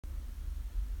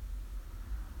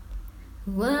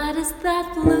What is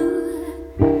that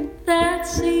blue that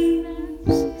seems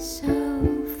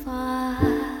so far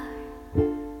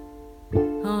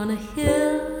on a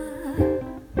hill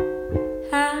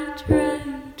I try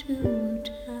to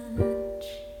touch?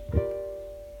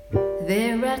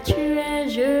 There are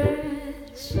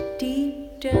treasures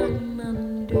deep down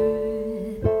under.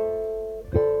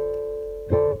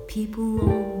 People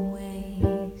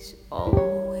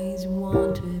always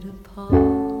wanted a part.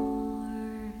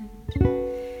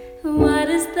 What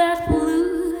is that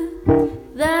blue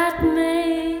that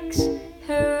makes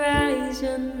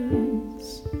horizons,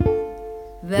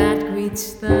 that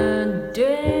greets the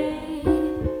day,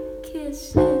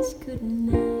 kisses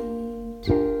goodnight?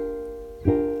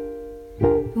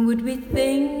 Would we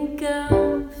think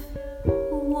of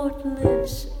what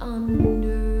lives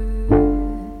under?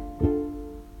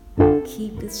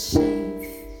 Keep it safe,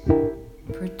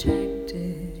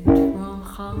 protected from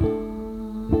harm.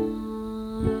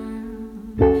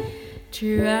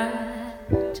 Try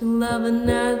to love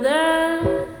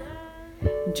another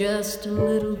just a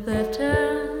little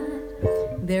better.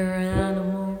 There are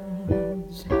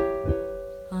animals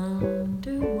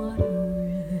underwater.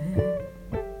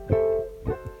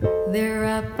 There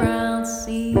are brown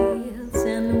seals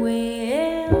and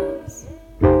whales,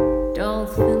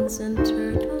 dolphins and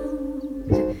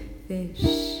turtles,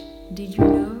 fish, did you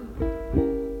know,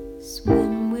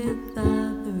 swim with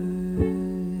others.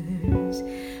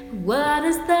 What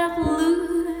is that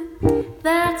blue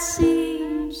that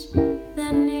seems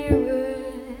the nearer?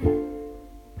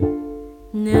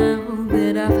 Now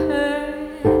that I've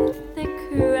heard the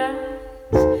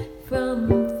cries from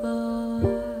far,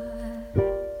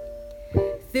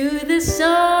 through the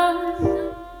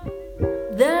song,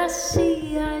 the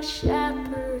sea I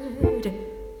shepherd,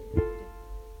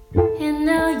 and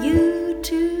now you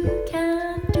too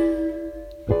can do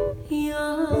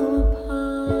your part.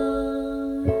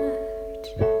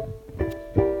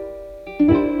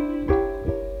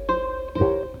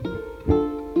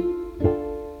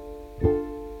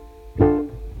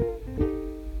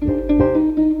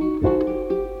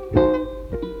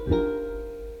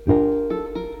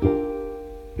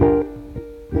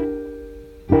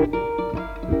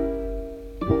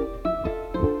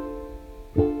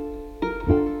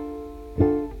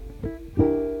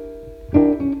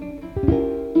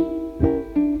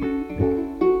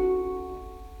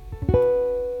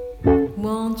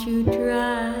 Won't you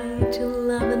try to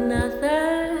love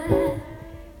another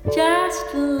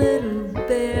just a little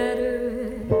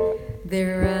better?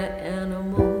 There are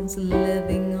animals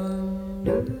living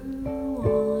underwater.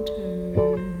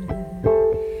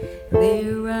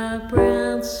 There are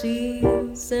brown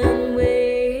seals and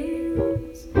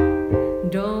whales,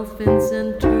 dolphins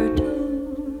and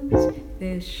turtles,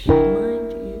 fish,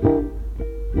 mind you,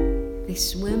 they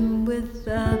swim with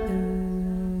others.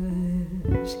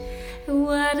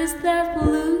 What is that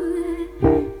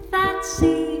blue that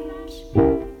seems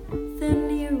the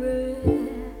nearer?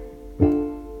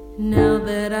 Now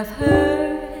that I've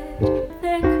heard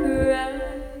their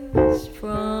cries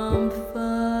from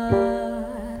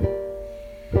far,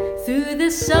 through the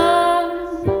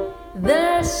song,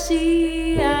 the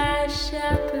sea I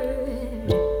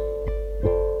shepherd,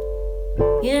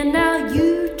 and I